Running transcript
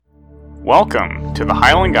Welcome to the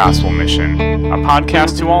Highland Gospel Mission, a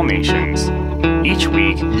podcast to all nations. Each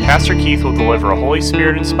week, Pastor Keith will deliver a Holy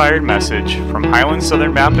Spirit-inspired message from Highland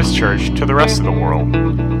Southern Baptist Church to the rest of the world.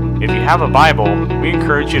 If you have a Bible, we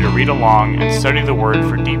encourage you to read along and study the Word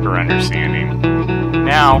for deeper understanding.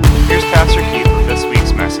 Now, here's Pastor Keith with this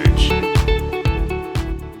week's message.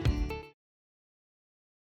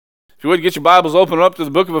 If you would get your Bibles, open up to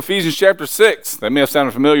the book of Ephesians chapter 6. That may have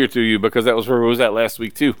sounded familiar to you because that was where we was at last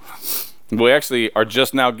week too. We actually are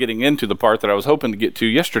just now getting into the part that I was hoping to get to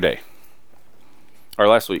yesterday. Or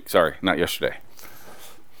last week, sorry, not yesterday.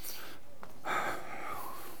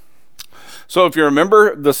 So if you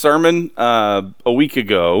remember the sermon a week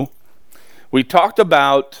ago, we talked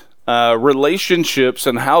about relationships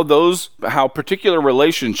and how particular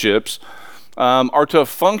relationships are to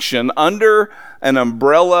function under an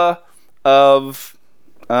umbrella of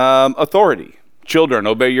authority. Children,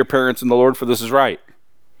 obey your parents in the Lord, for this is right.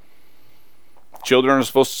 Children are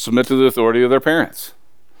supposed to submit to the authority of their parents.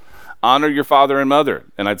 Honor your father and mother.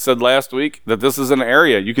 And I'd said last week that this is an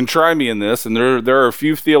area, you can try me in this, and there are a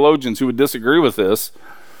few theologians who would disagree with this.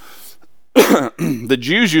 The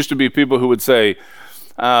Jews used to be people who would say,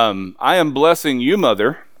 I am blessing you,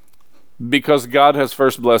 mother, because God has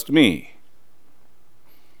first blessed me.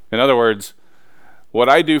 In other words, what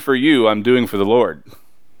I do for you, I'm doing for the Lord.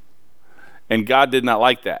 And God did not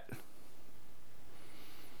like that.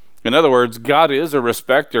 In other words, God is a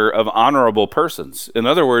respecter of honorable persons. In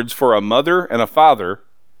other words, for a mother and a father,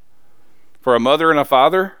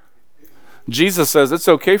 Jesus says it's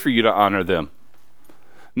okay for you to honor them.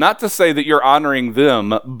 Not to say that you're honoring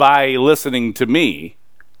them by listening to me,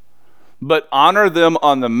 but honor them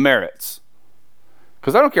on the merits.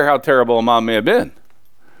 Because I don't care how terrible a mom may have been.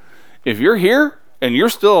 If you're here and you're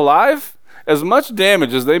still alive, as much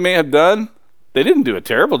damage as they may have done, they didn't do a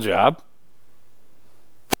terrible job.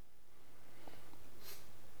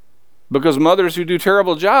 Because mothers who do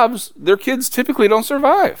terrible jobs, their kids typically don't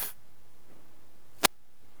survive.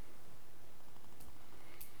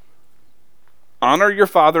 Honor your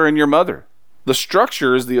father and your mother. The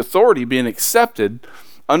structure is the authority being accepted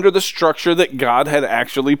under the structure that God had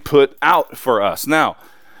actually put out for us. Now,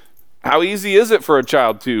 how easy is it for a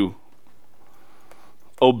child to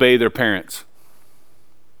obey their parents?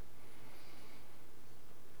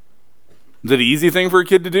 Is it an easy thing for a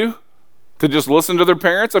kid to do? To just listen to their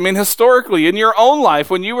parents? I mean, historically, in your own life,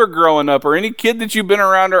 when you were growing up, or any kid that you've been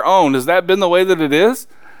around or owned, has that been the way that it is?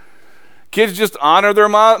 Kids just honor their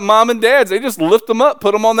mom and dads. They just lift them up,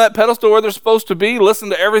 put them on that pedestal where they're supposed to be, listen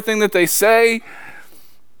to everything that they say.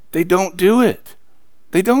 They don't do it.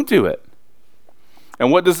 They don't do it.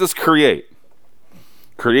 And what does this create?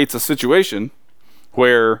 Creates a situation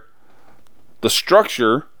where the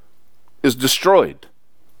structure is destroyed.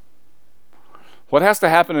 What has to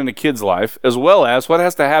happen in a kid's life, as well as what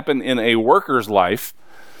has to happen in a worker's life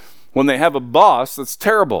when they have a boss that's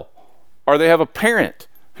terrible, or they have a parent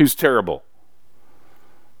who's terrible?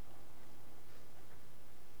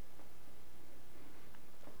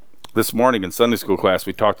 This morning in Sunday school class,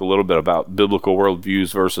 we talked a little bit about biblical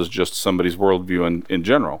worldviews versus just somebody's worldview in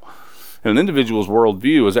general. And an individual's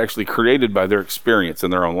worldview is actually created by their experience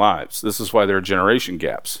in their own lives. This is why there are generation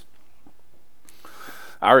gaps.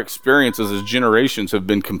 Our experiences as generations have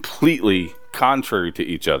been completely contrary to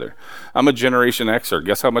each other. I'm a Generation Xer.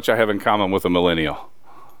 Guess how much I have in common with a millennial?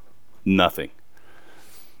 Nothing.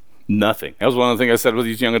 Nothing. That was one of the things I said with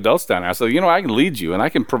these young adults down there. I said, I can lead you and I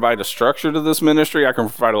can provide a structure to this ministry. I can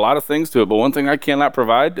provide a lot of things to it, but one thing I cannot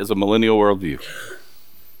provide is a millennial worldview.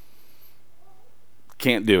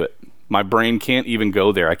 Can't do it. My brain can't even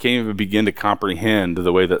go there. I can't even begin to comprehend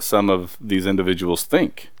the way that some of these individuals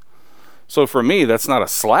think. So for me, that's not a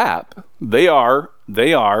slap. They are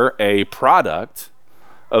a product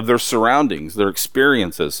of their surroundings, their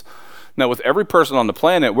experiences. Now, with every person on the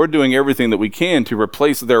planet, we're doing everything that we can to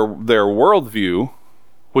replace their worldview,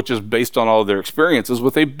 which is based on all of their experiences,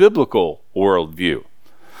 with a biblical worldview.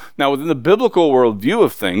 Now, within the biblical worldview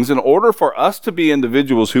of things, in order for us to be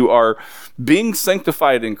individuals who are being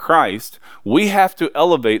sanctified in Christ, we have to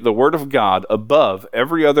elevate the Word of God above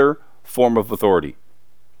every other form of authority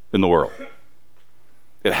in the world.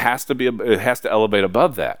 It has to elevate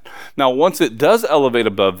above that. Now, once it does elevate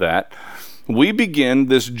above that, we begin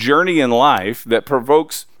this journey in life that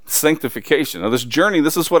provokes sanctification. Now, this journey,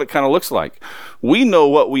 this is what it kind of looks like. We know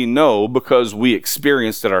what we know because we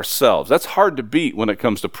experienced it ourselves. That's hard to beat when it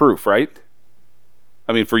comes to proof, right?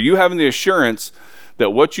 I mean, for you having the assurance that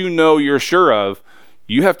what you know you're sure of,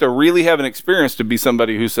 you have to really have an experience to be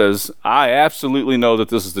somebody who says, I absolutely know that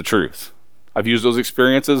this is the truth. I've used those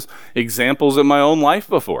examples in my own life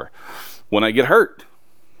before. When I get hurt,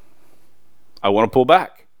 I want to pull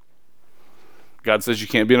back. God says you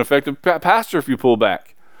can't be an effective pastor if you pull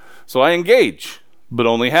back. So I engage, but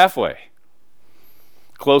only halfway.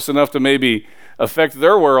 Close enough to maybe affect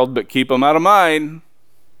their world, but keep them out of mine,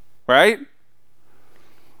 right?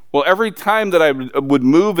 Well, every time that I would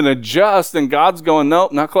move and adjust, and God's going,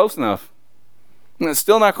 nope, not close enough. And it's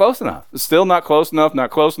still not close enough. It's still not close enough,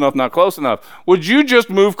 not close enough, not close enough. Would you just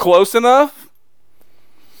move close enough?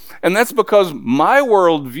 And that's because my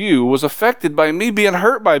worldview was affected by me being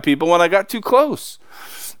hurt by people when I got too close.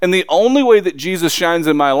 And the only way that Jesus shines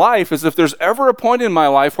in my life is if there's ever a point in my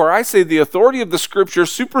life where I say the authority of the Scripture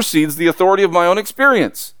supersedes the authority of my own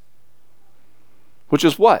experience. Which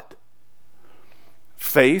is what?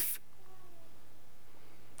 Faith.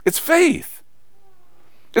 It's faith.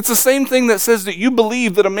 It's the same thing that says that you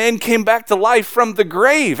believe that a man came back to life from the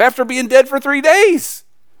grave after being dead for 3 days.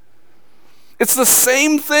 It's the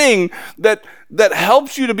same thing that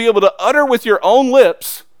helps you to be able to utter with your own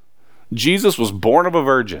lips, Jesus was born of a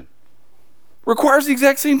virgin. Requires the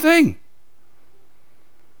exact same thing.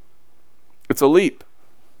 It's a leap.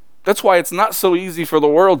 That's why it's not so easy for the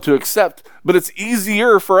world to accept, but it's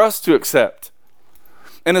easier for us to accept.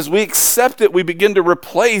 And as we accept it, we begin to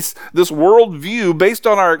replace this worldview based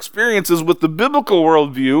on our experiences with the biblical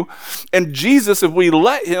worldview. And Jesus, if we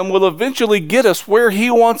let him, will eventually get us where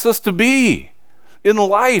he wants us to be in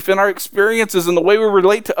life, in our experiences, in the way we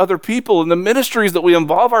relate to other people, in the ministries that we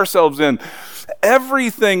involve ourselves in.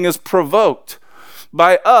 Everything is provoked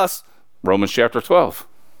by us. Romans chapter 12.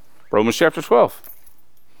 Romans chapter 12.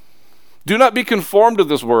 Do not be conformed to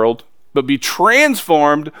this world, but be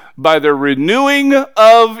transformed by the renewing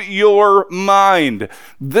of your mind.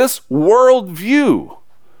 This worldview,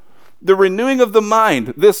 the renewing of the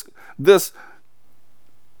mind, this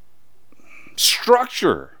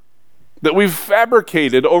structure that we've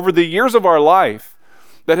fabricated over the years of our life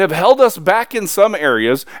that have held us back in some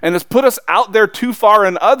areas and has put us out there too far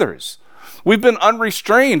in others. We've been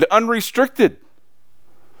unrestrained, unrestricted.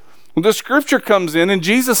 The scripture comes in and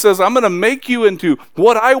Jesus says, I'm going to make you into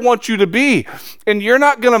what I want you to be. And you're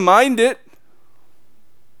not going to mind it.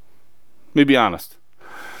 Let me be honest.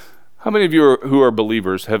 How many of you who are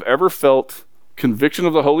believers have ever felt conviction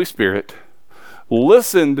of the Holy Spirit,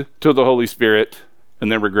 listened to the Holy Spirit, and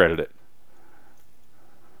then regretted it?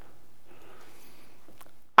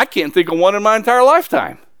 I can't think of one in my entire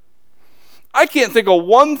lifetime. I can't think of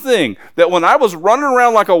one thing that when I was running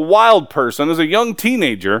around like a wild person as a young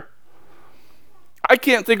teenager, I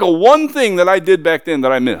can't think of one thing that I did back then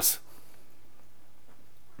that I miss.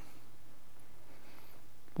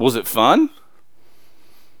 Was it fun?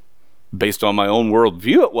 Based on my own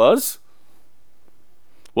worldview, it was.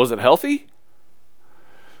 Was it healthy?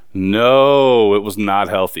 No, it was not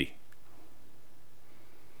healthy.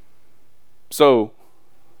 So,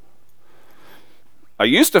 I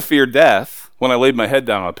used to fear death when I laid my head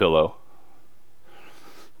down on a pillow.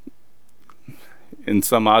 In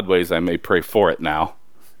some odd ways, I may pray for it now.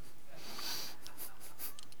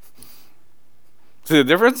 See the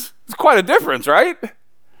difference? It's quite a difference, right?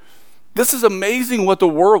 This is amazing what the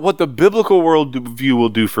biblical worldview will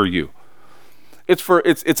do for you.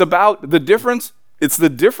 It's about the difference. It's the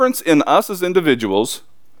difference in us as individuals.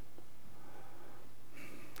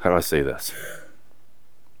 How do I say this?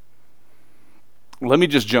 Let me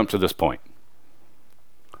just jump to this point.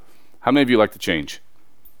 How many of you like to change?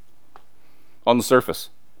 On the surface.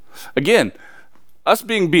 Again, us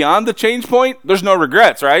being beyond the change point, there's no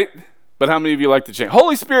regrets, right? But how many of you like to change?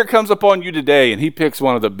 Holy Spirit comes upon you today and he picks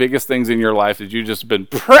one of the biggest things in your life that you've just been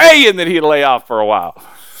praying that he'd lay off for a while.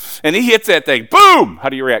 And he hits that thing, boom! How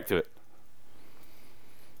do you react to it?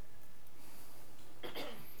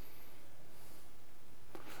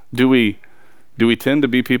 Do we tend to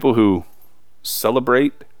be people who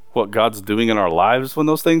celebrate what God's doing in our lives when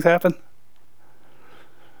those things happen?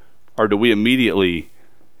 Or do we immediately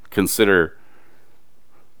consider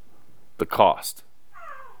the cost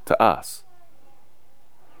to us?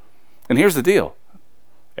 And here's the deal.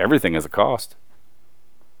 Everything has a cost.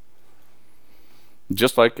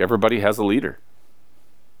 Just like everybody has a leader.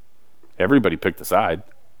 Everybody picked a side.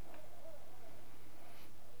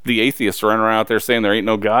 The atheists running around out there saying there ain't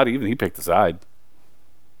no God, even he picked a side.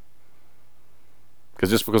 Because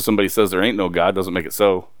just because somebody says there ain't no God doesn't make it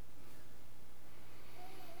so.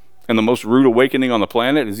 And the most rude awakening on the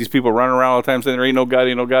planet is these people running around all the time saying there ain't no God,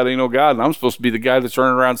 ain't no God, ain't no God. And I'm supposed to be the guy that's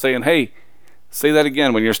running around saying, hey, say that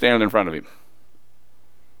again when you're standing in front of him.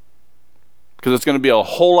 Because it's going to be a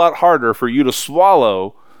whole lot harder for you to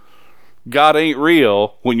swallow God ain't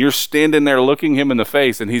real when you're standing there looking him in the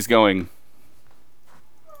face and he's going,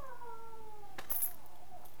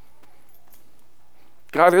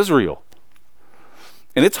 God is real.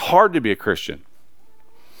 And it's hard to be a Christian.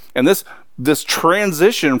 And this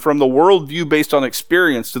transition from the worldview based on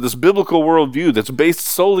experience to this biblical worldview that's based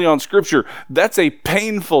solely on Scripture, that's a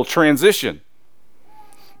painful transition.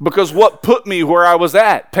 Because what put me where I was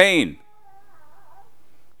at? Pain.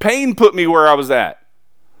 Pain put me where I was at.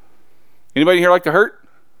 Anybody here like to hurt?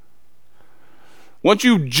 Once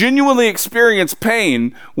you genuinely experience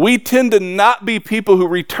pain, we tend to not be people who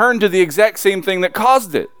return to the exact same thing that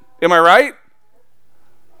caused it. Am I right?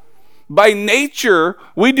 By nature,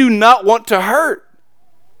 we do not want to hurt.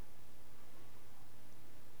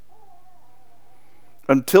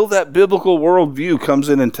 Until that biblical worldview comes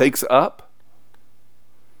in and takes up,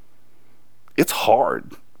 it's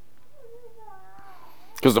hard.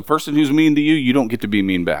 Because the person who's mean to you, you don't get to be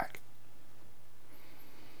mean back.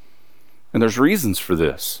 And there's reasons for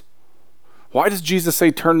this. Why does Jesus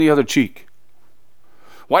say turn the other cheek?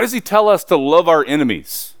 Why does he tell us to love our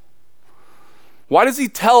enemies? Why does he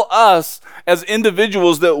tell us as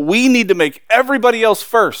individuals that we need to make everybody else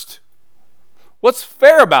first? What's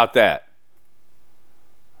fair about that?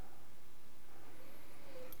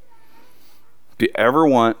 Do you ever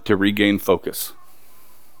want to regain focus?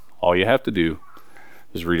 All you have to do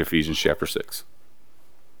is read Ephesians chapter 6.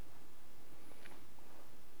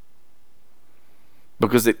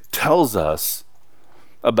 Because it tells us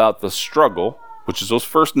about the struggle, which is those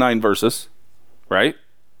first 9 verses, right?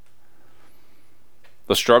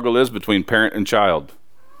 The struggle is between parent and child,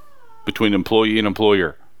 between employee and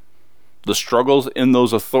employer. The struggles in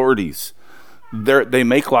those authorities, they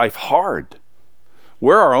make life hard.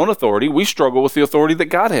 We're our own authority. We struggle with the authority that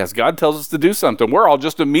God has. God tells us to do something. We're all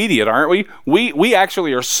just immediate, aren't we? We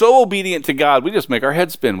actually are so obedient to God, we just make our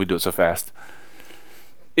head spin. We do it so fast.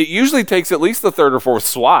 It usually takes at least the 3rd or 4th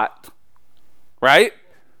swat, right?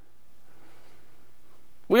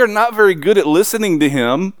 We are not very good at listening to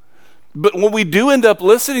him, but when we do end up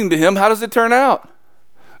listening to him, how does it turn out?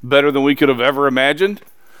 Better than we could have ever imagined.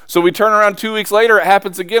 So we turn around 2 weeks later, it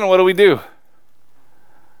happens again, and what do?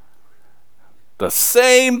 The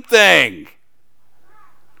same thing.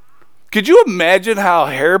 Could you imagine how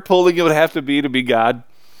hair-pulling it would have to be God?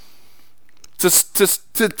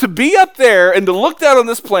 To be up there and to look down on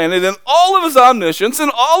this planet in all of his omniscience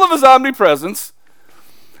and all of his omnipresence,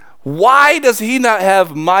 why does he not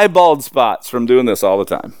have my bald spots from doing this all the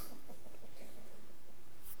time?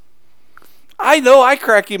 I know I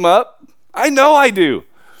crack him up. I know I do.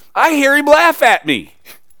 I hear him laugh at me.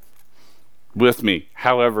 With me,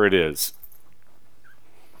 however it is.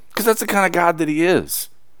 Because that's the kind of God that he is.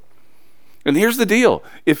 And here's the deal.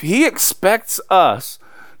 If he expects us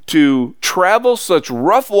to travel such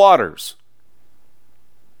rough waters,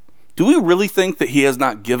 do we really think that he has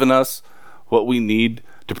not given us what we need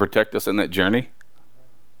to protect us in that journey?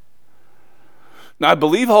 Now, I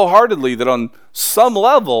believe wholeheartedly that on some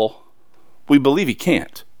level, we believe he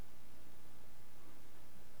can't.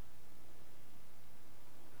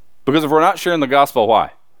 Because if we're not sharing the gospel,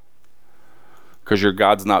 why? Because your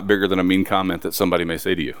God's not bigger than a mean comment that somebody may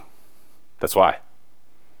say to you. That's why.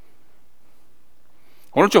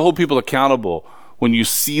 Why don't you hold people accountable when you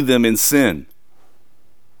see them in sin?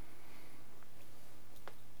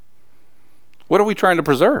 What are we trying to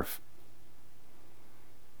preserve?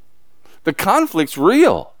 The conflict's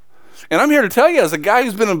real. And I'm here to tell you, as a guy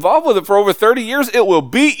who's been involved with it for over 30 years, it will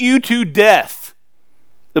beat you to death.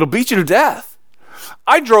 It'll beat you to death.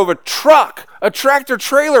 I drove a truck, a tractor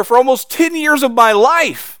trailer for almost 10 years of my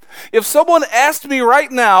life. If someone asked me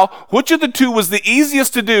right now, which of the two was the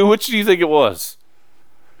easiest to do, which do you think it was?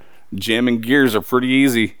 Jamming gears are pretty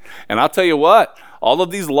easy. And I'll tell you what, all of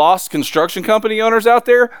these lost construction company owners out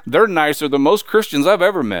there, they're nicer than most Christians I've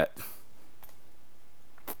ever met.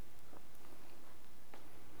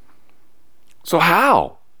 So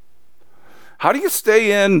how? How do you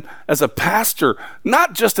stay in as a pastor?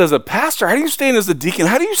 Not just as a pastor. How do you stay in as a deacon?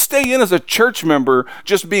 How do you stay in as a church member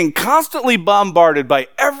just being constantly bombarded by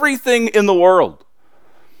everything in the world?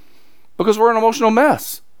 Because we're an emotional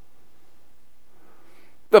mess.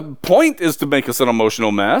 The point is to make us an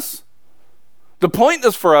emotional mess. The point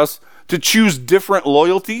is for us to choose different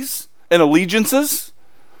loyalties and allegiances,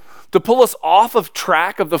 to pull us off of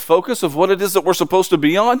track of the focus of what it is that we're supposed to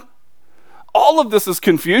be on. All of this is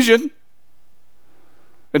confusion.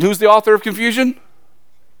 And who's the author of confusion?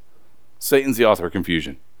 Satan's the author of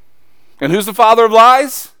confusion. And who's the father of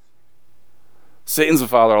lies? Satan's the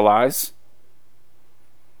father of lies.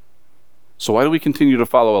 So why do we continue to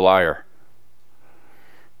follow a liar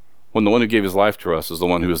when the one who gave his life to us is the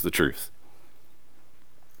one who is the truth?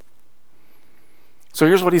 So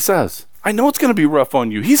here's what he says. I know it's going to be rough on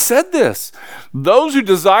you. He said this. Those who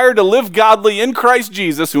desire to live godly in Christ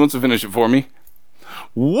Jesus, who wants to finish it for me,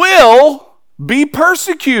 will be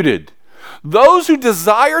persecuted. Those who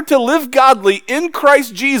desire to live godly in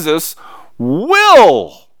Christ Jesus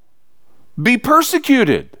will be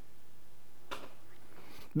persecuted.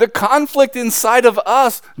 The conflict inside of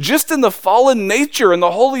us, just in the fallen nature and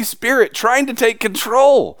the Holy Spirit trying to take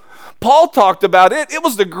control. Paul talked about it. It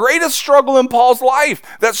was the greatest struggle in Paul's life,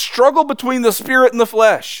 that struggle between the spirit and the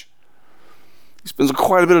flesh. He spends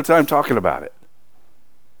quite a bit of time talking about it.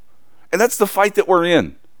 And that's the fight that we're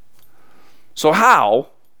in. So how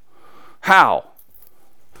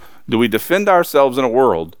do we defend ourselves in a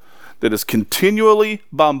world that is continually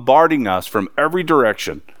bombarding us from every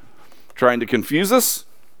direction, trying to confuse us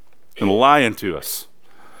and lying to us?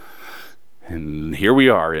 And here we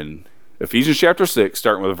are in Ephesians chapter 6,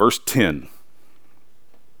 starting with verse 10.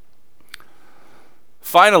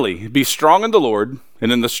 Finally, be strong in the Lord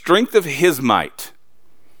and in the strength of his might.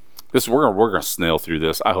 We're going to snail through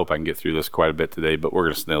this. I hope I can get through this quite a bit today, but we're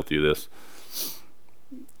going to snail through this.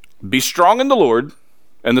 Be strong in the Lord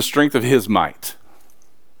and the strength of his might.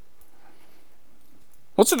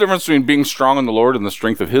 What's the difference between being strong in the Lord and the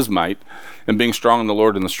strength of his might and being strong in the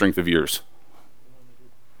Lord and the strength of yours?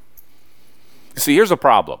 See, here's a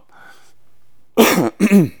problem.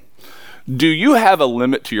 Do you have a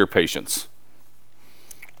limit to your patience?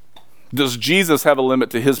 Does Jesus have a limit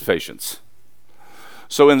to his patience?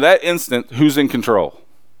 So in that instant, who's in control?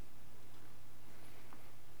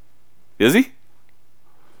 Is he?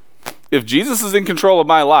 If Jesus is in control of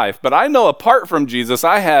my life, but I know apart from Jesus,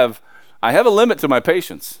 I have a limit to my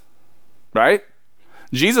patience, right?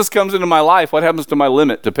 Jesus comes into my life, what happens to my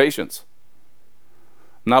limit to patience?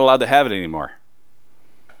 I'm not allowed to have it anymore.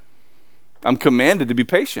 I'm commanded to be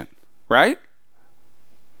patient, right?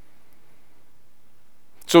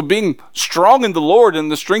 So being strong in the Lord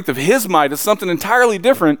and the strength of his might is something entirely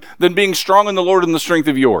different than being strong in the Lord and the strength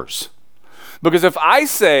of yours. Because if I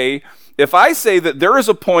say that there is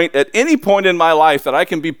a point at any point in my life that I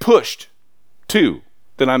can be pushed to,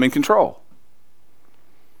 then I'm in control.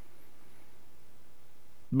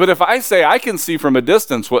 But if I say I can see from a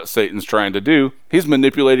distance what Satan's trying to do, he's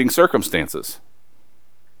manipulating circumstances.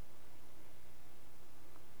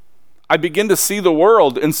 I begin to see the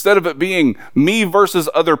world, instead of it being me versus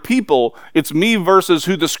other people, it's me versus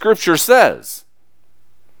who the scripture says.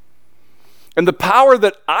 And the power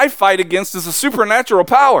that I fight against is a supernatural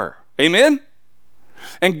power. Amen?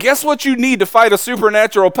 And guess what you need to fight a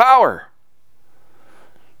supernatural power?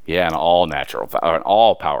 Yeah, an all-natural power, an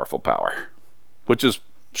all-powerful power, which is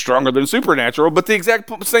stronger than supernatural, but the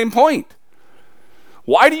exact same point.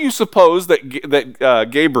 Why do you suppose that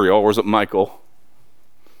Gabriel, or was it Michael,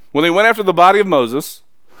 when they went after the body of Moses,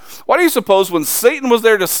 why do you suppose when Satan was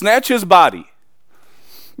there to snatch his body,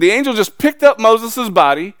 the angel just picked up Moses'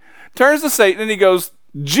 body, turns to Satan, and he goes,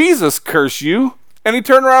 Jesus curse you, and he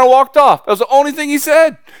turned around and walked off. That was the only thing he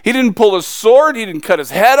said. He didn't pull his sword, he didn't cut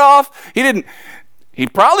his head off, he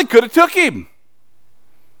probably could have took him.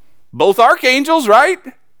 Both archangels, right?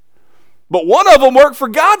 But one of them worked for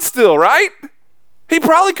God still, right? He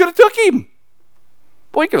probably could have took him.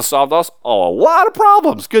 Boy, he could have solved us a lot of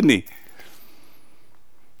problems, couldn't he?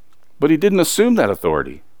 But he didn't assume that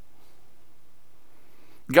authority.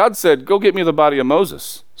 God said, go get me the body of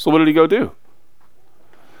Moses. So what did he go do?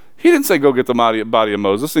 He didn't say, go get the body of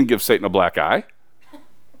Moses and give Satan a black eye.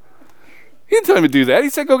 He didn't tell him to do that. He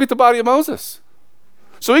said, go get the body of Moses.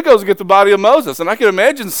 So he goes to get the body of Moses. And I can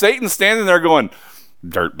imagine Satan standing there going,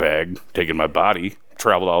 dirtbag, taking my body,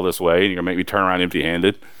 traveled all this way, and you're going to make me turn around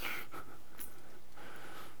empty-handed.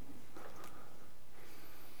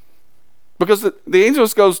 Because the angel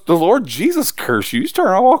just goes, the Lord Jesus curse you. You just turn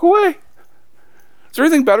around and walk away. Is there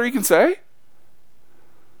anything better you can say?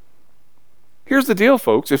 Here's the deal,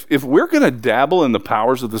 folks. If we're going to dabble in the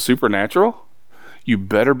powers of the supernatural, you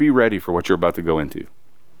better be ready for what you're about to go into.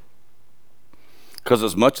 Because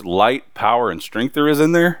as much light, power, and strength there is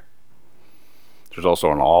in there, there's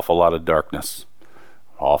also an awful lot of darkness,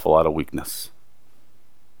 an awful lot of weakness.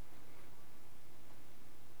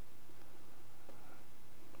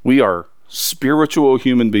 We are spiritual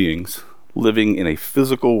human beings living in a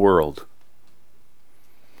physical world.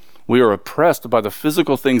 We are oppressed by the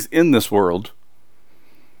physical things in this world.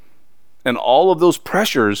 And all of those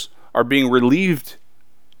pressures are being relieved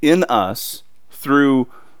in us through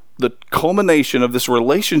the culmination of this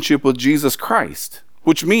relationship with Jesus Christ,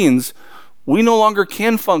 which means we no longer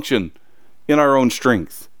can function in our own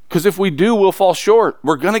strength. Because if we do, we'll fall short.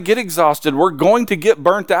 We're going to get exhausted. We're going to get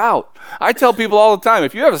burnt out. I tell people all the time,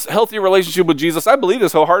 if you have a healthy relationship with Jesus, I believe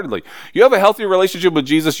this wholeheartedly. You have a healthy relationship with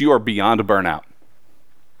Jesus, you are beyond burnout.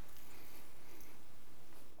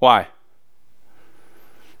 Why?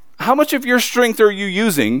 How much of your strength are you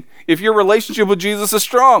using if your relationship with Jesus is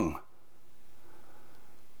strong?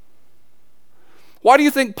 Why do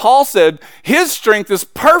you think Paul said his strength is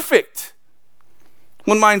perfect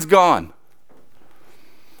when mine's gone?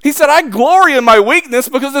 He said, I glory in my weakness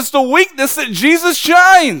because it's the weakness that Jesus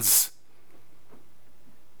shines.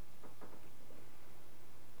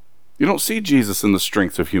 You don't see Jesus in the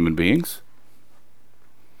strength of human beings.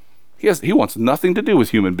 He wants nothing to do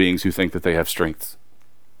with human beings who think that they have strengths.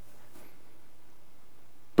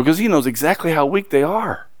 Because he knows exactly how weak they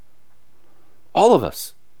are. All of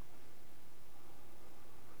us.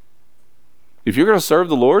 If you're going to serve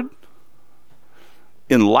the Lord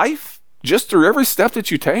in life, just through every step that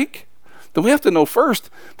you take, then we have to know first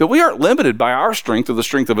that we aren't limited by our strength or the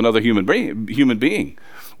strength of another human being.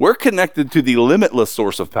 We're connected to the limitless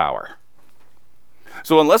source of power.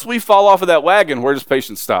 So unless we fall off of that wagon, where does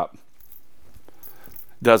patience stop?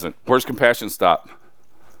 Doesn't. Where's compassion stop?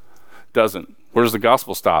 Doesn't. Where does the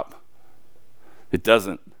gospel stop? It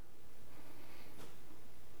doesn't.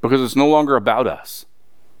 Because it's no longer about us.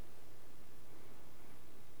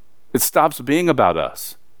 It stops being about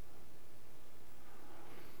us.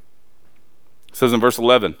 It says in verse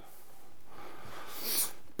 11,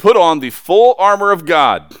 put on the full armor of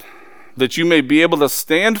God, that you may be able to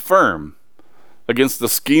stand firm against the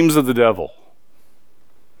schemes of the devil.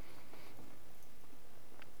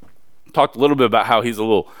 Talked a little bit about how he's a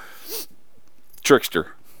little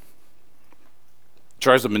trickster.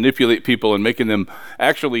 Tries to manipulate people and making them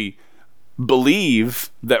actually believe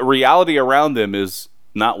that reality around them is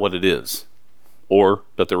not what it is, or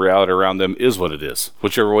that the reality around them is what it is,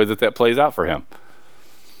 whichever way that plays out for him.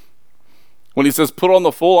 When he says, put on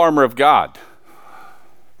the full armor of God,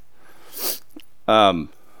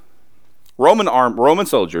 Roman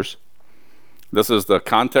soldiers, this is the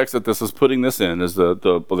context that this is putting this in, is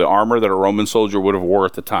the armor that a Roman soldier would have wore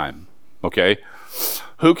at the time. Okay?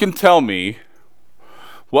 Who can tell me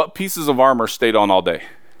what pieces of armor stayed on all day?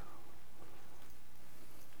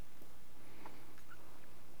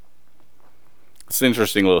 It's an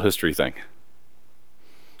interesting little history thing.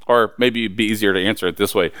 Or maybe it'd be easier to answer it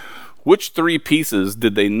this way. Which three pieces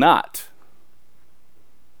did they not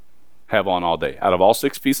have on all day? Out of all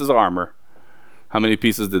 6 pieces of armor, how many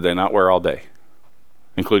pieces did they not wear all day,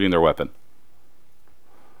 including their weapon?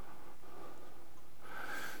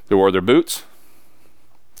 They wore their boots,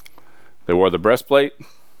 they wore the breastplate,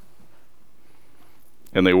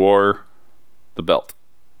 and they wore the belt.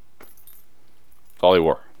 That's all they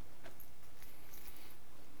wore.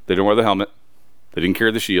 They didn't wear the helmet, they didn't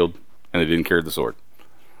carry the shield, and they didn't carry the sword.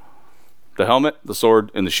 The helmet, the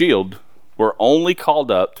sword, and the shield were only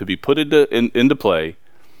called up to be put into play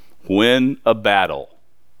when a battle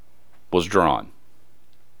was drawn.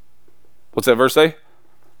 What's that verse say?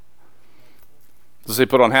 Does it say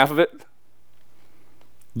put on half of it?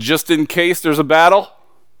 Just in case there's a battle?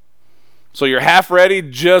 So you're half ready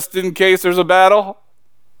just in case there's a battle?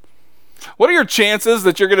 What are your chances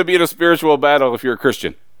that you're going to be in a spiritual battle if you're a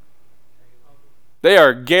Christian? They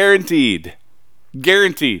are guaranteed.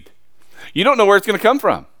 Guaranteed. You don't know where it's going to come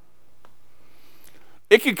from.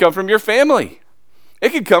 It could come from your family.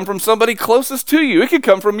 It could come from somebody closest to you. It could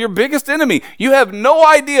come from your biggest enemy. You have no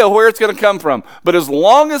idea where it's going to come from. But as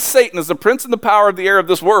long as Satan is the prince and the power of the air of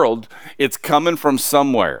this world, it's coming from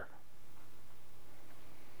somewhere.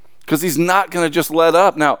 Because he's not going to just let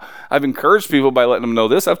up. Now, I've encouraged people by letting them know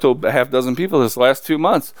this. I've told a half dozen people this last 2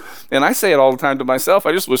 months. And I say it all the time to myself.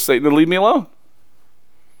 I just wish Satan would leave me alone.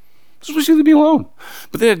 Just wish he'd leave me alone.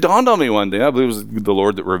 But then it dawned on me one day. I believe it was the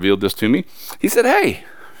Lord that revealed this to me. He said, hey,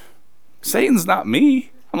 Satan's not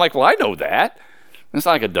me. I'm like, well, I know that. And it's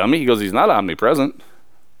not like a dummy. He goes, he's not omnipresent.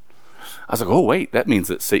 I was like, oh, wait, that means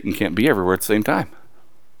that Satan can't be everywhere at the same time.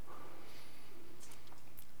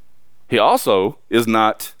 He also is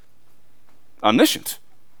not omniscient.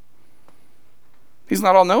 He's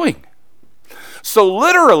not all-knowing. So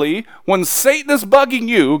literally, when Satan is bugging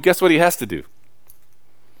you, guess what he has to do?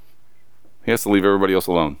 He has to leave everybody else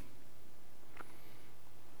alone.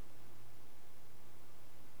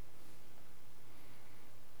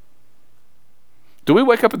 Do we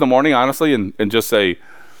wake up in the morning, honestly, and just say,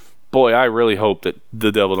 boy, I really hope that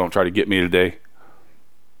the devil don't try to get me today?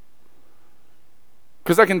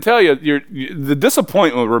 Because I can tell you, the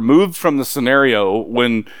disappointment removed from the scenario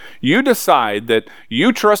when you decide that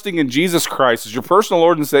you trusting in Jesus Christ as your personal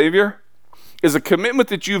Lord and Savior is a commitment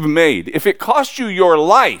that you've made. If it costs you your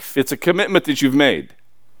life, it's a commitment that you've made.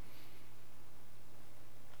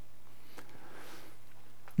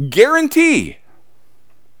 Guarantee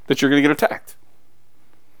that you're going to get attacked.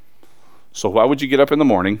 So why would you get up in the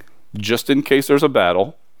morning, just in case there's a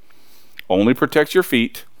battle, only protect your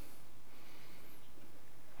feet,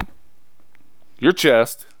 your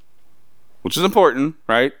chest, which is important,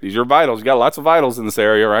 right? These are your vitals. You got lots of vitals in this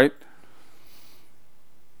area, right?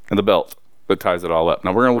 And the belt that ties it all up.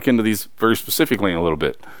 Now, we're going to look into these very specifically in a little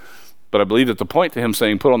bit. But I believe that the point to him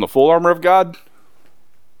saying, put on the full armor of God,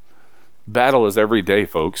 battle is every day,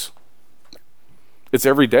 folks. It's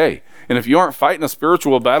every day. And if you aren't fighting a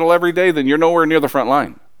spiritual battle every day, then you're nowhere near the front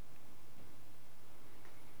line.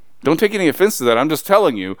 Don't take any offense to that. I'm just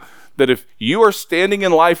telling you that if you are standing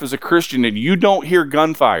in life as a Christian and you don't hear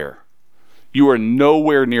gunfire, you are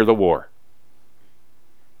nowhere near the war.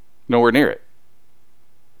 Nowhere near it.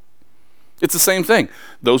 It's the same thing.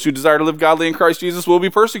 Those who desire to live godly in Christ Jesus will be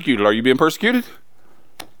persecuted. Are you being persecuted?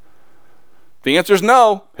 The answer is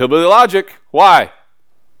no. Hillbilly logic. Why?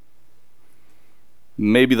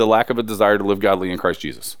 Maybe the lack of a desire to live godly in Christ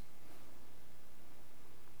Jesus.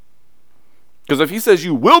 Because if he says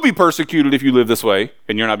you will be persecuted if you live this way,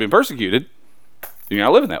 and you're not being persecuted, then you're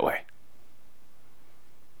not living that way.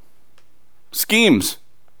 Schemes.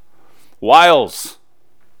 Wiles.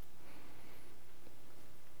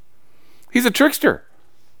 He's a trickster.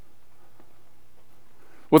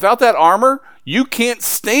 Without that armor, you can't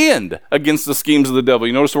stand against the schemes of the devil.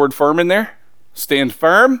 You notice the word firm in there? Stand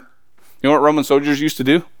firm. You know what Roman soldiers used to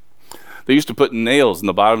do? They used to put nails in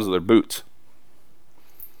the bottoms of their boots.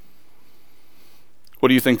 What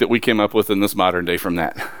do you think that we came up with in this modern day from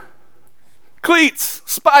that? Cleats,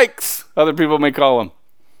 spikes, other people may call them,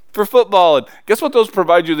 for football. And guess what those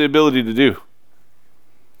provide you the ability to do?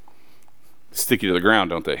 Stick you to the ground,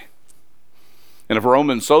 don't they? And if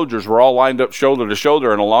Roman soldiers were all lined up shoulder to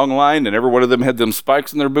shoulder in a long line, and every one of them had them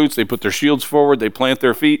spikes in their boots, they put their shields forward, they plant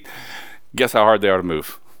their feet, guess how hard they are to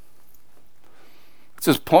move? That's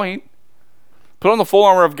his point. Put on the full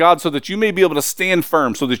armor of God so that you may be able to stand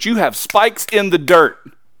firm, so that you have spikes in the dirt.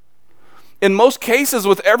 In most cases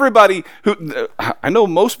with everybody who, I know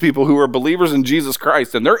most people who are believers in Jesus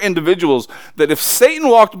Christ, and they're individuals that if Satan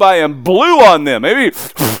walked by and blew on them, maybe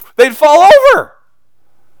they'd fall over.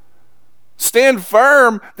 Stand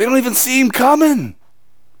firm, they don't even see him coming.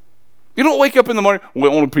 You don't wake up in the morning, the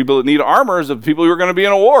only people that need armor is the people who are going to be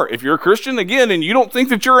in a war. If you're a Christian, again, and you don't think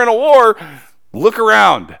that you're in a war, look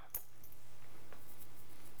around.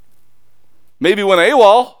 Maybe when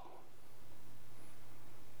AWOL.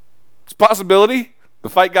 It's a possibility. The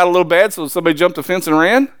fight got a little bad, so somebody jumped the fence and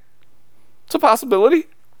ran. It's a possibility.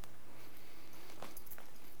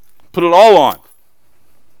 Put it all on.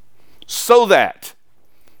 So that.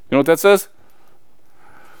 You know what that says?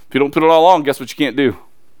 If you don't put it all on, guess what you can't do?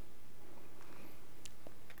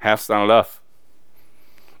 Half's not enough.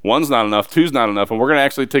 One's not enough. Two's not enough. And we're going to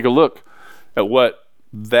actually take a look at what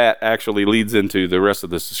that actually leads into the rest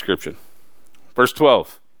of this description. Verse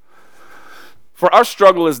 12. For our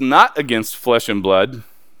struggle is not against flesh and blood,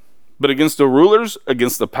 but against the rulers,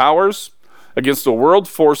 against the powers, against the world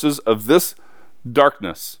forces of this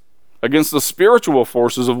darkness, against the spiritual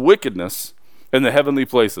forces of wickedness in the heavenly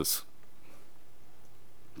places.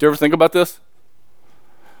 Do you ever think about this?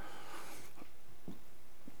 Do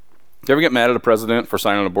you ever get mad at a president for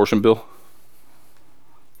signing an abortion bill?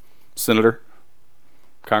 Senator,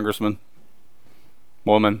 congressman,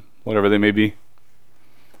 woman, whatever they may be.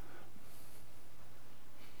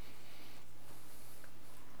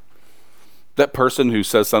 That person who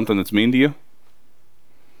says something that's mean to you,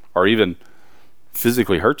 or even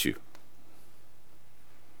physically hurts you,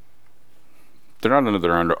 they're not under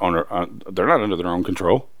their own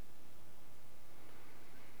control.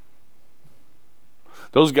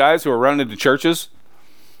 Those guys who are running into churches,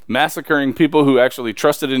 massacring people who actually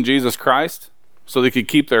trusted in Jesus Christ so they could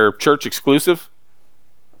keep their church exclusive,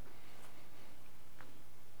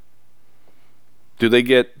 do they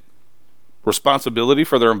get responsibility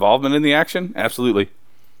for their involvement in the action? Absolutely.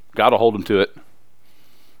 God will hold them to it.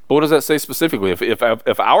 But what does that say specifically?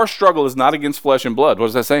 If our struggle is not against flesh and blood, what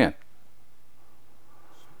is that saying?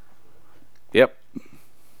 Yep.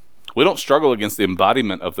 We don't struggle against the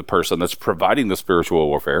embodiment of the person that's providing the spiritual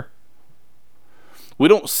warfare. We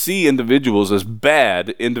don't see individuals as bad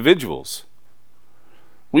individuals.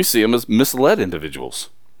 We see them as misled individuals.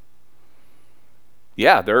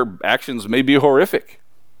 Yeah, their actions may be horrific,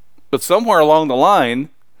 but somewhere along the line,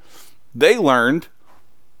 they learned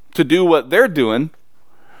to do what they're doing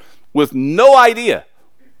with no idea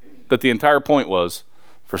that the entire point was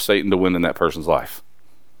for Satan to win in that person's life.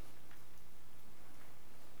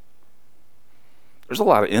 There's a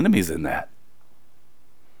lot of enemies in that.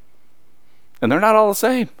 And they're not all the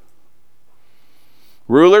same.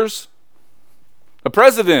 Rulers, a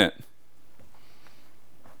president,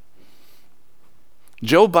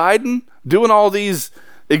 Joe Biden doing all these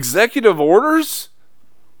executive orders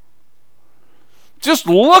Just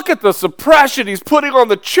look at the suppression he's putting on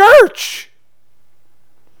the church.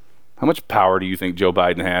 How much power do you think Joe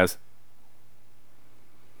Biden has?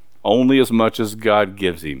 Only as much as God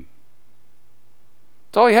gives him.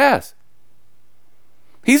 That's all he has.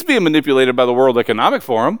 He's being manipulated by the World Economic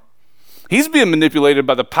Forum. He's being manipulated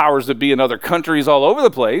by the powers that be in other countries all over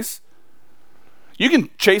the place. You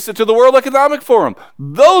can chase it to the World Economic Forum.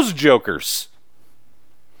 Those jokers.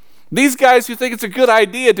 These guys who think it's a good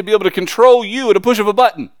idea to be able to control you at a push of a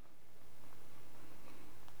button.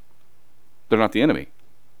 They're not the enemy.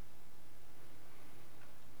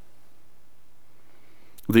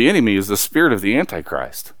 The enemy is the spirit of the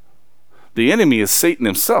Antichrist. The enemy is Satan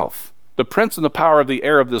himself, the prince and the power of the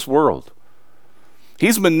air of this world.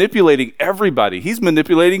 He's manipulating everybody. He's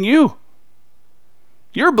manipulating you.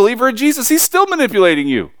 You're a believer in Jesus. He's still manipulating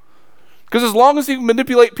you. Because as long as he can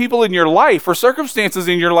manipulate people in your life or circumstances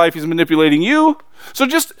in your life, he's manipulating you. So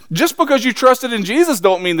just because you trusted in Jesus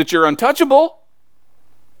don't mean that you're untouchable.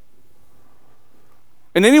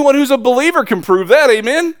 And anyone who's a believer can prove that,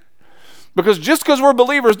 amen? Because just because we're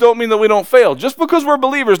believers don't mean that we don't fail. Just because we're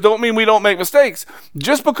believers don't mean we don't make mistakes.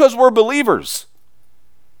 Just because we're believers.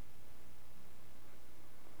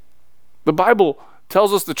 The Bible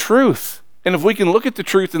tells us the truth. And if we can look at the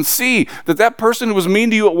truth and see that that person who was mean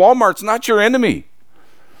to you at Walmart's not your enemy.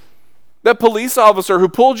 That police officer who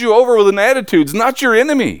pulled you over with an attitude is not your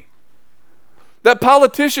enemy. That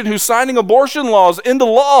politician who's signing abortion laws into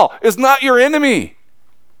law is not your enemy.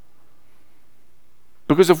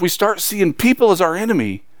 Because if we start seeing people as our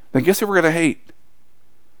enemy, then guess who we're going to hate?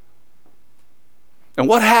 And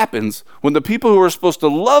what happens when the people who are supposed to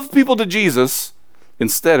love people to Jesus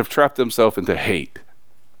instead have trapped themselves into hate?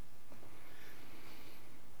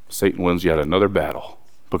 Satan wins yet another battle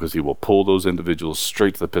because he will pull those individuals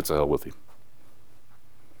straight to the pits of hell with him.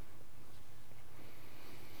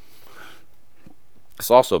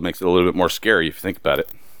 This also makes it a little bit more scary if you think about it.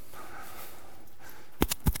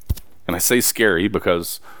 And I say scary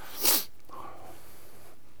because, you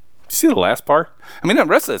see the last part? I mean, the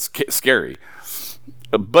rest of it's scary.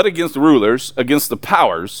 But against the rulers, against the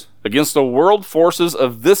powers, against the world forces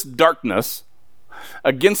of this darkness,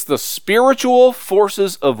 against the spiritual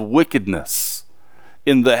forces of wickedness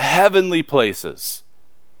in the heavenly places.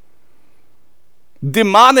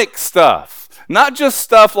 Demonic stuff. Not just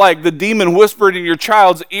stuff like the demon whispered in your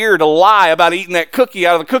child's ear to lie about eating that cookie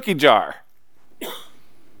out of the cookie jar.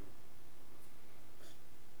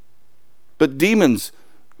 But demons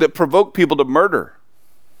that provoke people to murder,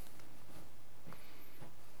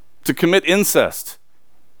 to commit incest,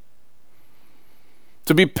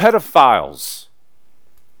 to be pedophiles.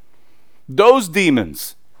 Those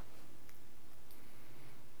demons.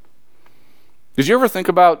 Did you ever think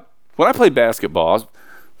about, when I played basketball,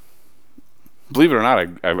 believe it or not,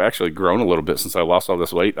 I've actually grown a little bit since I lost all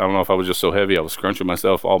this weight. I don't know if I was just so heavy, I was scrunching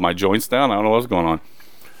myself, all my joints down. I don't know what's going on.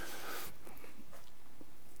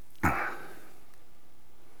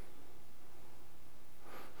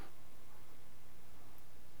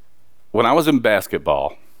 When I was in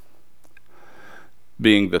basketball,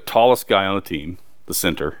 being the tallest guy on the team, the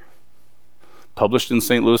center, published in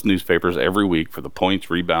St. Louis newspapers every week for the points,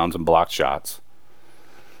 rebounds, and blocked shots,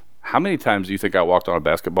 how many times do you think I walked on a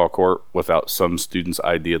basketball court without some student's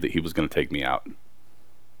idea that he was going to take me out?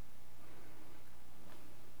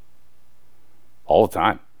 All the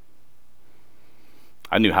time.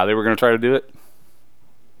 I knew how they were going to try to do it.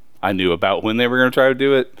 I knew about when they were going to try to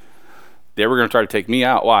do it. They were going to try to take me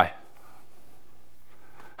out. Why?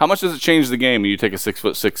 How much does it change the game when you take a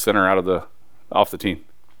 6'6" center off the team?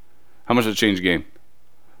 How much does it change the game?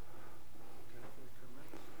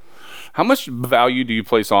 How much value do you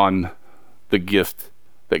place on the gift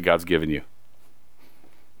that God's given you?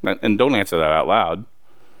 And don't answer that out loud.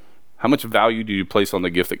 How much value do you place on the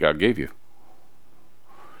gift that God gave you?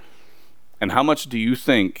 And how much do you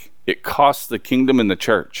think it costs the kingdom and the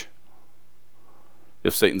church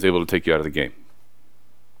if Satan's able to take you out of the game?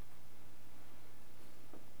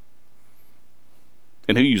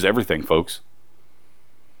 And he'll use everything, folks.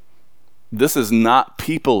 This is not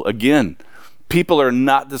people. Again, people are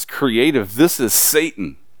not this creative. This is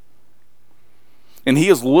Satan. And he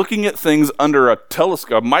is looking at things under a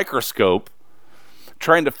telescope, microscope,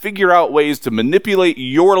 trying to figure out ways to manipulate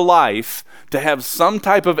your life to have some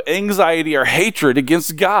type of anxiety or hatred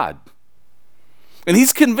against God. And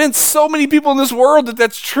he's convinced so many people in this world that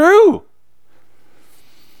that's true.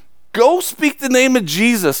 Go speak the name of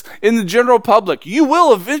Jesus in the general public. You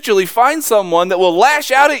will eventually find someone that will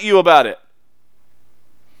lash out at you about it.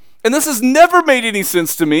 And this has never made any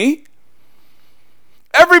sense to me.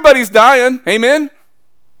 Everybody's dying. Amen?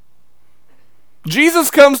 Jesus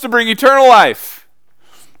comes to bring eternal life.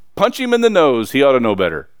 punch him in the nose. He ought to know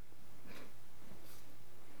better.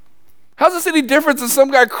 How's this any different than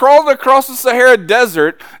some guy crawling across the Sahara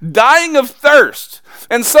Desert, dying of thirst,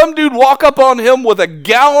 and some dude walk up on him with a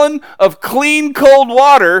gallon of clean, cold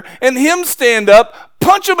water, and him stand up,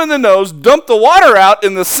 punch him in the nose, dump the water out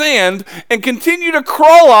in the sand, and continue to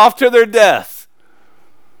crawl off to their death?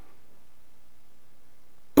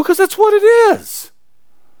 Because that's what it is.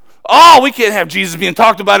 Oh, we can't have Jesus being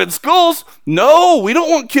talked about in schools. No, we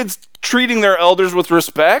don't want kids treating their elders with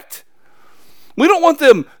respect. We don't want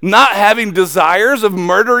them not having desires of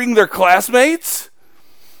murdering their classmates.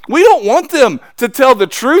 We don't want them to tell the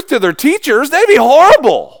truth to their teachers. That'd be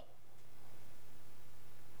horrible.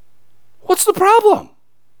 What's the problem?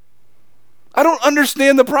 I don't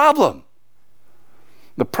understand the problem.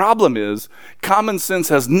 The problem is common sense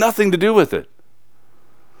has nothing to do with it.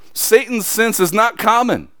 Satan's sense is not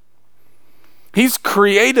common. He's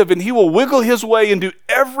creative, and he will wiggle his way into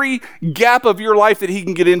every gap of your life that he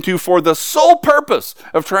can get into for the sole purpose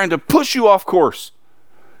of trying to push you off course.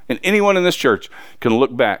 And anyone in this church can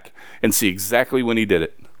look back and see exactly when he did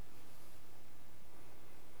it.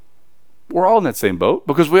 We're all in that same boat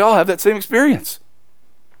because we all have that same experience.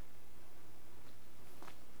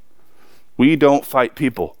 We don't fight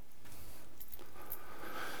people.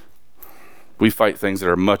 We fight things that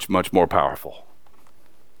are much, much more powerful.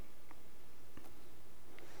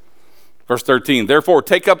 Verse 13, therefore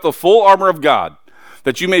take up the full armor of God,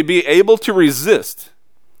 that you may be able to resist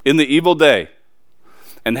in the evil day,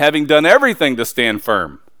 and having done everything to stand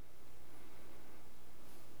firm.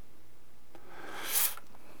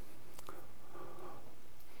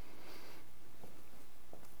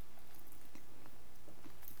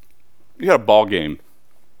 You got a ball game,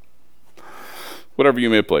 whatever you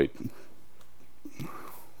may have played.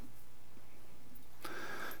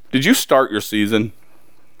 Did you start your season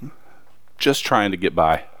just trying to get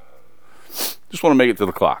by? Just want to make it to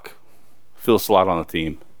the clock. Fill a slot on the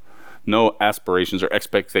team. No aspirations or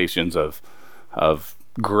expectations of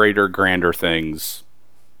greater, grander things.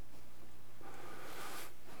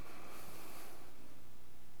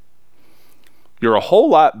 You're a whole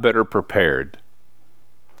lot better prepared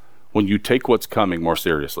when you take what's coming more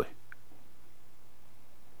seriously.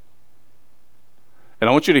 And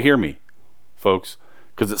I want you to hear me, folks,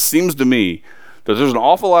 because it seems to me that there's an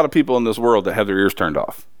awful lot of people in this world that have their ears turned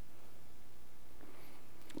off.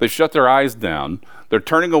 They've shut their eyes down. They're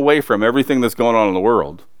turning away from everything that's going on in the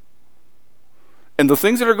world. And the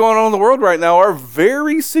things that are going on in the world right now are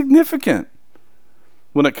very significant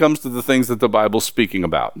when it comes to the things that the Bible's speaking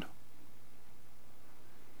about.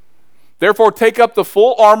 Therefore, take up the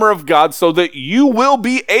full armor of God so that you will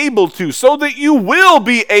be able to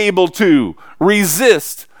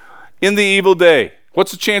resist in the evil day.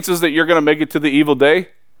 What's the chances that you're going to make it to the evil day?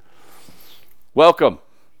 Welcome.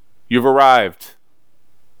 You've arrived.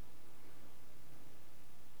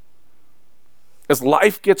 As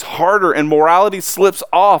life gets harder and morality slips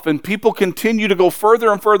off and people continue to go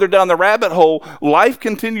further and further down the rabbit hole, life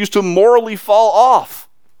continues to morally fall off.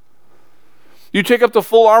 You take up the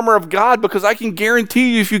full armor of God because I can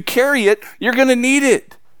guarantee you if you carry it, you're going to need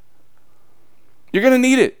it. You're going to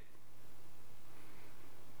need it.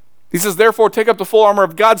 He says, therefore, take up the full armor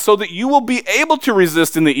of God so that you will be able to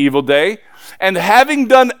resist in the evil day, and having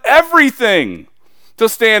done everything to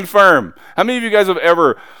stand firm. How many of you guys have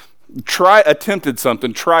ever attempted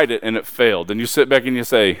something, tried it, and it failed? And you sit back and you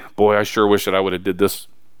say, boy, I sure wish that I would have did this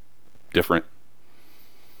different.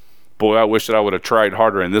 Boy, I wish that I would have tried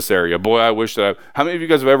harder in this area. Boy, I wish that How many of you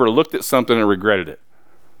guys have ever looked at something and regretted it?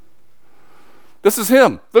 This is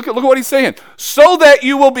him. Look at what he's saying. So that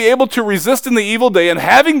you will be able to resist in the evil day, and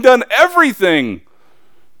having done everything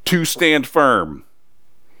to stand firm.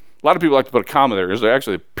 A lot of people like to put a comma there. There's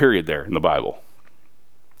actually a period there in the Bible.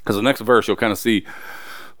 Because the next verse, you'll kind of see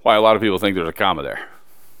why a lot of people think there's a comma there.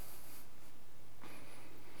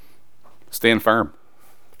 Stand firm.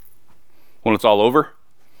 When it's all over,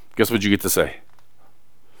 guess what you get to say?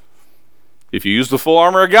 If you use the full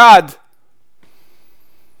armor of God,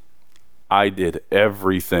 I did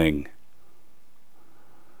everything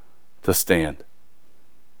to stand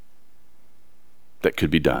that could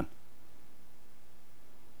be done.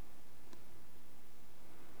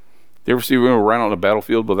 You ever see anyone run on a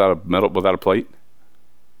battlefield without a plate?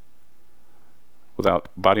 Without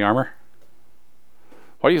body armor?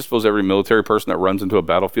 Why do you suppose every military person that runs into a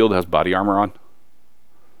battlefield has body armor on?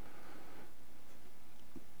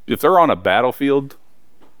 If they're on a battlefield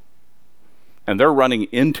and they're running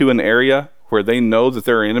into an area where they know that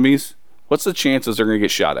there are enemies, what's the chances they're going to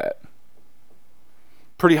get shot at?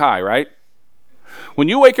 Pretty high, right? When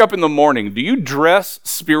you wake up in the morning, do you dress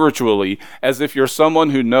spiritually as if you're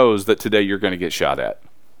someone who knows that today you're going to get shot at?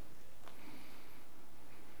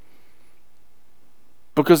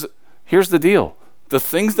 Because here's the deal. The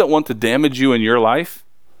things that want to damage you in your life,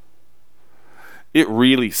 it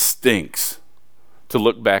really stinks to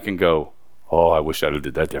look back and go, oh, I wish I'd have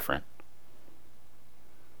did that different.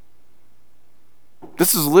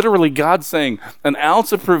 This is literally God saying an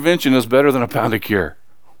ounce of prevention is better than a pound of cure.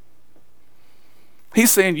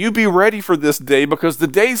 He's saying you be ready for this day because the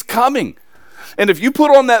day's coming. And if you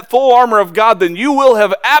put on that full armor of God, then you will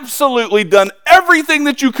have absolutely done everything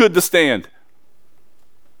that you could to stand.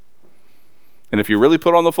 And if you really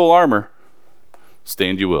put on the full armor,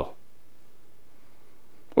 stand you will.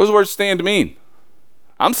 What does the word stand mean?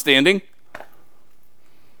 I'm standing.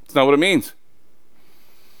 It's not what it means.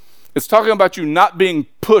 It's talking about you not being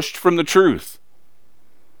pushed from the truth.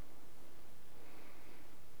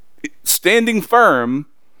 Standing firm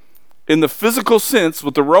in the physical sense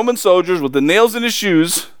with the Roman soldiers with the nails in his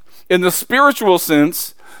shoes. In the spiritual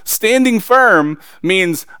sense, standing firm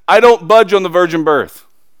means I don't budge on the virgin birth.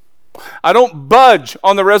 I don't budge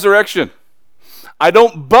on the resurrection. I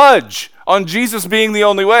don't budge on Jesus being the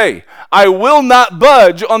only way. I will not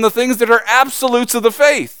budge on the things that are absolutes of the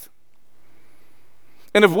faith.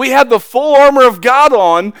 And if we have the full armor of God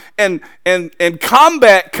on and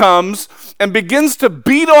combat comes and begins to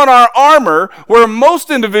beat on our armor, where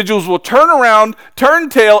most individuals will turn around, turn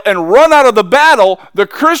tail, and run out of the battle, the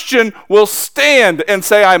Christian will stand and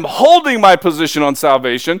say, I'm holding my position on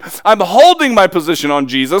salvation. I'm holding my position on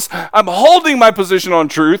Jesus. I'm holding my position on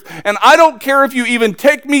truth. And I don't care if you even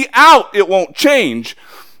take me out, it won't change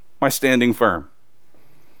my standing firm.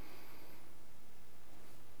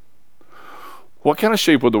 What kind of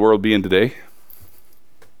shape would the world be in today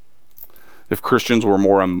if Christians were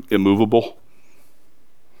more immovable?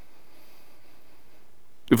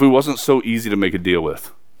 If it wasn't so easy to make a deal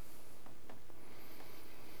with?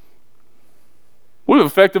 We've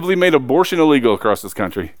effectively made abortion illegal across this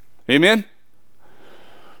country. Amen?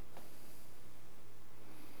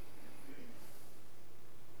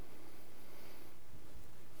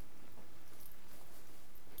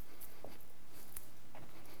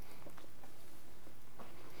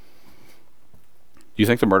 Do you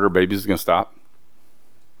think the murder of babies is going to stop?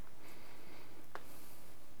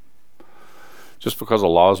 Just because a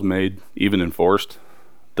law is made, even enforced,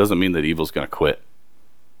 doesn't mean that evil's going to quit.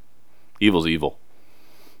 Evil's evil.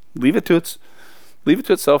 Leave it to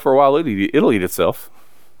itself for a while. It'll eat itself.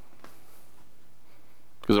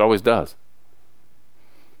 Because it always does.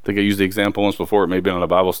 I think I used the example once before. It may have been on a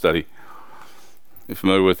Bible study. You're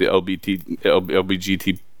familiar with the LBGTQ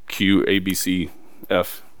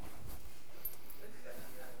ABCF?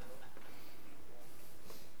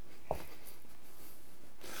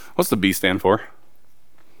 What's the B stand for?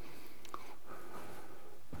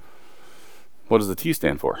 What does the T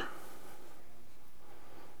stand for?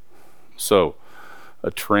 So,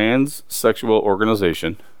 a transsexual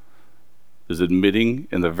organization is admitting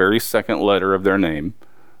in the very second letter of their name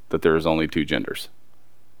that there is only two genders.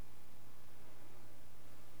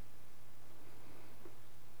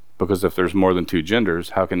 Because if there's more than two genders,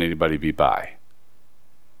 how can anybody be bi?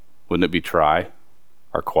 Wouldn't it be tri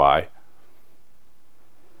or qui?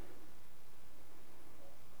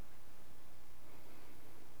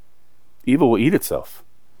 Evil will eat itself.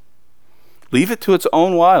 Leave it to its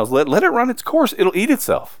own wiles. Let it run its course. It'll eat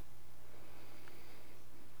itself.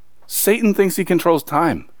 Satan thinks he controls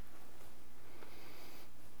time.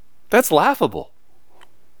 That's laughable.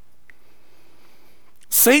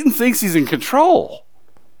 Satan thinks he's in control.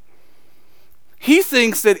 He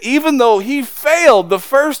thinks that even though he failed the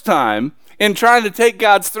first time in trying to take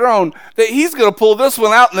God's throne, that he's going to pull this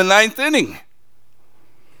one out in the 9th inning.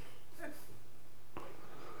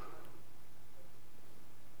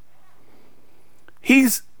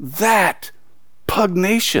 He's that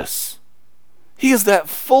pugnacious. He is that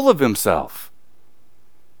full of himself.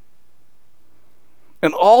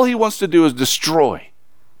 And all he wants to do is destroy.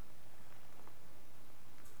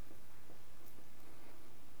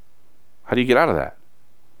 How do you get out of that?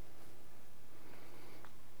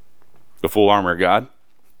 The full armor of God.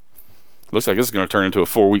 Looks like this is going to turn into a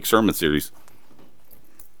 4-week sermon series.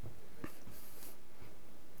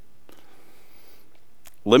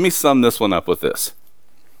 Let me sum this one up with this.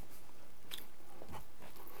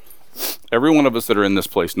 Every one of us that are in this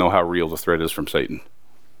place know how real the threat is from Satan.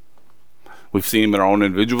 We've seen him in our own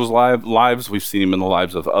individuals' lives. We've seen him in the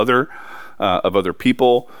lives of other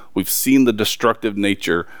people. We've seen the destructive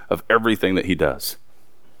nature of everything that he does.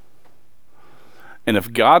 And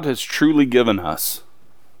if God has truly given us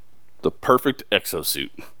the perfect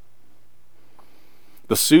exosuit,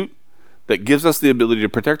 The suit that gives us the ability to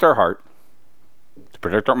protect our heart, to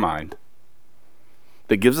protect our mind,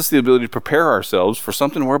 that gives us the ability to prepare ourselves for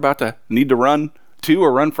something we're about to need to run to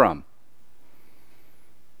or run from.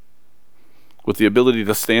 With the ability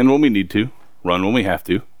to stand when we need to, run when we have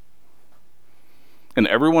to. And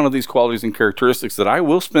every one of these qualities and characteristics that I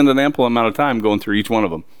will spend an ample amount of time going through each one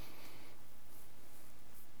of them.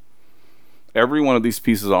 Every one of these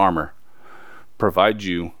pieces of armor provides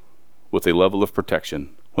you with a level of protection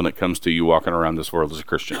when it comes to you walking around this world as a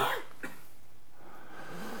Christian.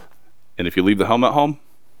 And if you leave the helmet home,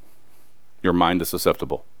 your mind is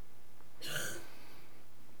susceptible.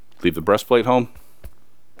 Leave the breastplate home,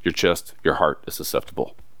 your chest, your heart is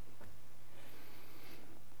susceptible.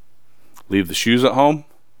 Leave the shoes at home,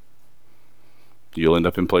 you'll end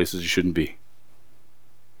up in places you shouldn't be.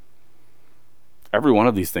 Every one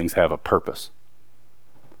of these things have a purpose.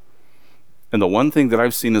 And the one thing that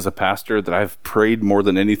I've seen as a pastor that I've prayed more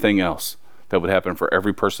than anything else that would happen for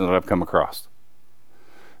every person that I've come across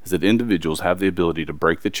is that individuals have the ability to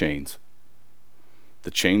break the chains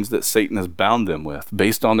that Satan has bound them with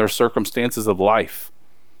based on their circumstances of life,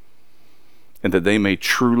 and that they may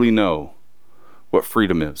truly know what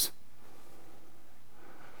freedom is.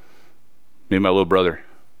 Me and my little brother,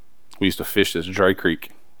 we used to fish this dry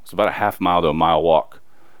creek. It's about a half mile to a mile walk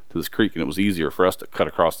to this creek, and it was easier for us to cut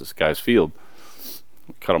across this guy's field.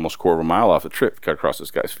 We cut almost a quarter of a mile off the trip, cut across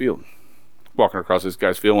this guy's field. Walking across this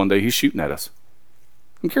guy's field one day, he's shooting at us.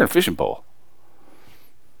 I'm carrying a fishing pole.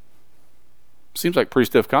 Seems like pretty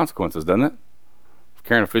stiff consequences, doesn't it?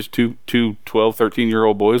 Carrying a fish, two 12,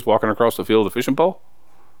 13-year-old boys walking across the field with a fishing pole.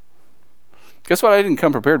 Guess what I didn't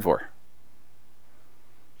come prepared for?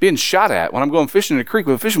 Being shot at when I'm going fishing in a creek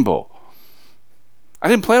with a fishing pole. I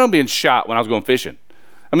didn't plan on being shot when I was going fishing.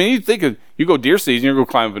 I mean, you think you go deer season, you're going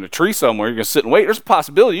to climb up in a tree somewhere, you're going to sit and wait. There's a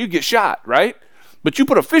possibility you get shot, right? But you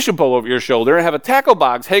put a fishing pole over your shoulder and have a tackle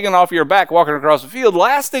box hanging off your back walking across the field.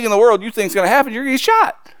 Last thing in the world you think is going to happen, you're going to get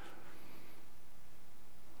shot.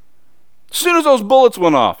 As soon as those bullets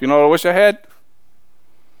went off, you know what I wish I had?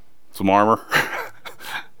 Some armor.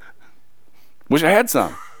 Wish I had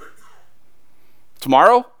some.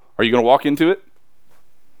 Tomorrow, are you going to walk into it?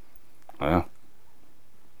 Well,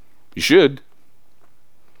 you should.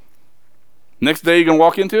 Next day, you're going to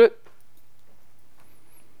walk into it?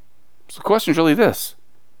 So the question is really this.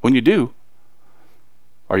 When you do,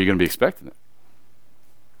 are you going to be expecting it?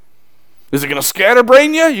 Is it going to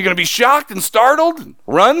scatterbrain you? You're going to be shocked and startled and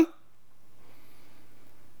run?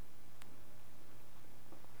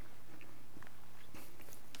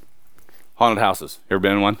 Haunted houses. You ever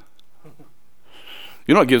been in one?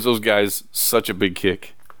 You know what gives those guys such a big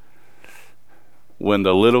kick? When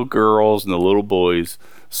the little girls and the little boys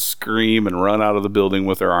scream and run out of the building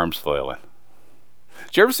with their arms flailing.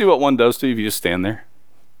 Did you ever see what one does to you if you just stand there?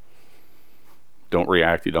 Don't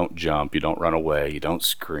react, you don't jump, you don't run away, you don't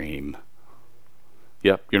scream.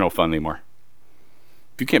 Yep, you're no fun anymore.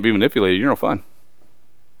 If you can't be manipulated, you're no fun.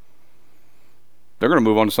 They're going to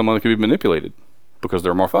move on to someone that can be manipulated because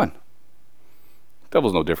they're more fun.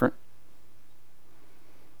 Devil's no different.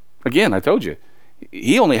 Again, I told you,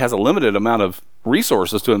 he only has a limited amount of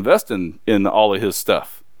resources to invest in all of his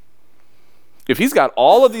stuff. If he's got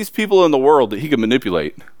all of these people in the world that he can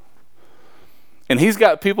manipulate, and he's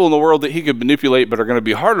got people in the world that he could manipulate but are going to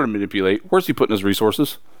be harder to manipulate, where's he putting his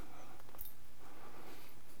resources?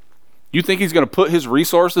 You think he's going to put his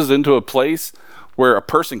resources into a place where a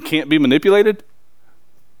person can't be manipulated?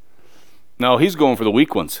 No, he's going for the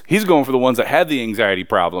weak ones. He's going for the ones that have the anxiety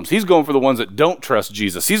problems. He's going for the ones that don't trust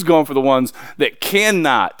Jesus. He's going for the ones that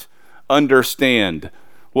cannot understand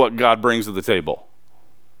what God brings to the table.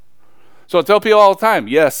 So I tell people all the time,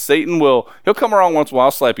 yes, Satan he'll come around once in a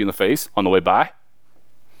while, slap you in the face on the way by.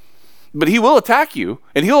 But he will attack you,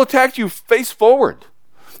 and he'll attack you face forward.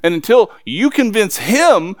 And until you convince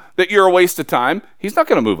him that you're a waste of time, he's not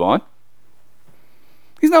going to move on.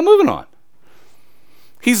 He's not moving on.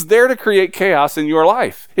 He's there to create chaos in your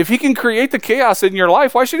life. If he can create the chaos in your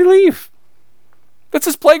life, why should he leave? That's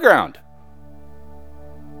his playground.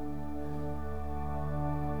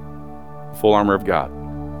 Full armor of God.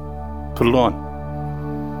 Put it on.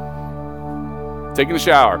 Taking a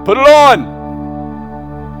shower. Put it on!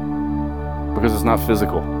 Because it's not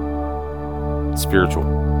physical. It's spiritual.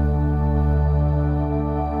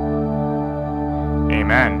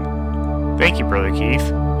 Amen. Thank you, Brother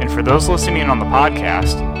Keith. And for those listening on the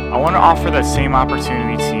podcast, I want to offer that same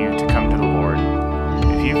opportunity to you to come to the Lord.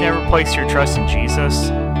 If you've never placed your trust in Jesus,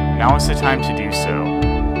 now is the time to do so.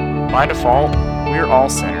 By default, we are all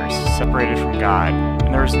sinners, separated from God,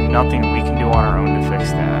 and there is nothing we can do on our own to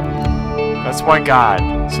fix that. That's why God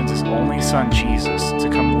sent His only Son Jesus to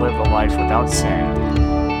come live a life without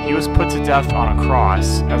sin. He was put to death on a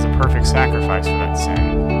cross as a perfect sacrifice for that sin.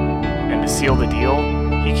 And to seal the deal,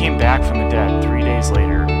 He came back from the dead 3 days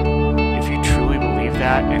later. If you truly believe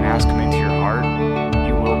that and ask Him into your heart,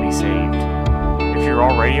 you will be saved. If you're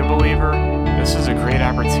already a believer, this is a great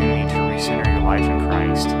opportunity to recenter your life in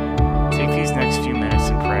Christ. Take these next few minutes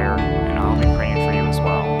in prayer, and I'll be praying for you as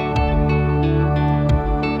well.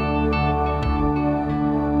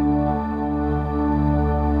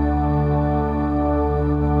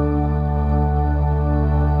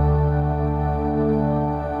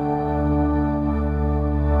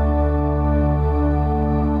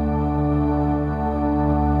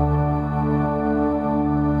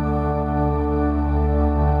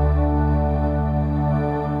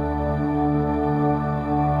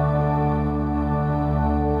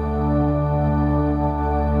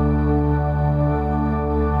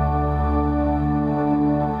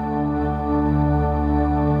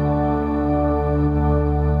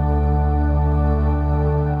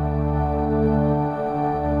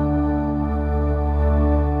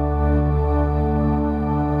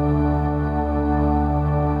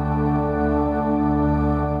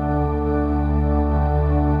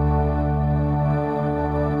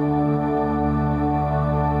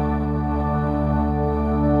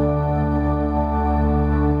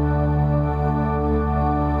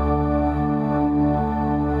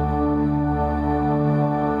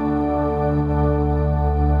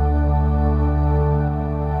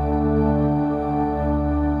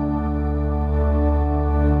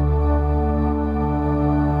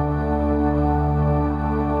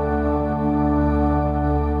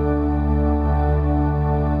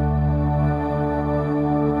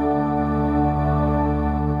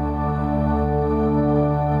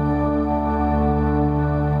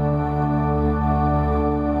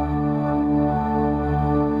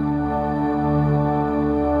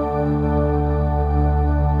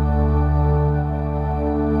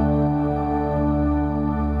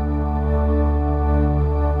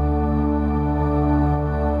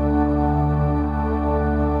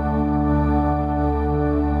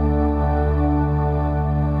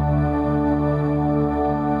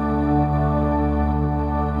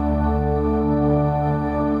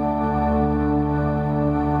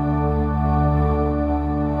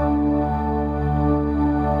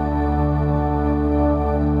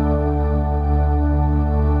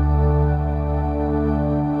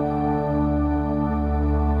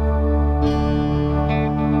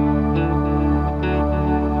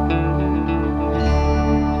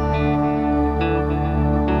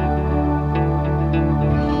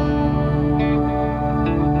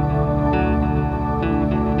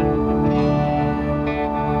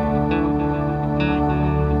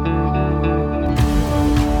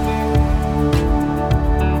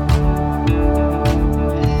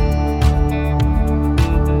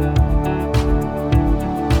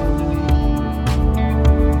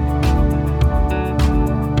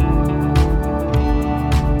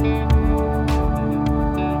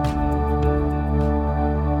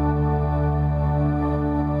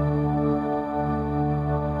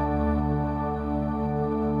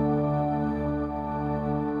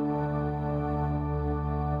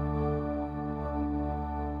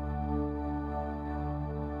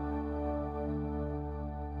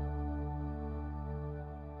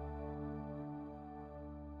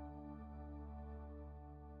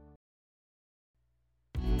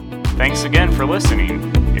 Thanks again for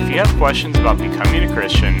listening. If you have questions about becoming a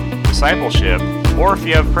Christian, discipleship, or if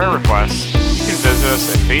you have prayer requests, you can visit us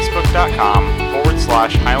at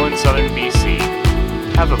facebook.com/Highland Southern BC.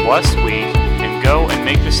 Have a blessed week, and go and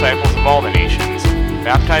make disciples of all the nations,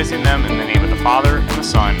 baptizing them in the name of the Father, and the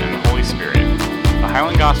Son, and the Holy Spirit. The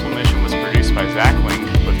Highland Gospel Mission was produced by Zach Link,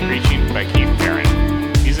 with preaching by Keith Perrin.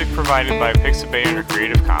 Music provided by Pixabay under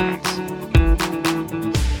Creative Commons.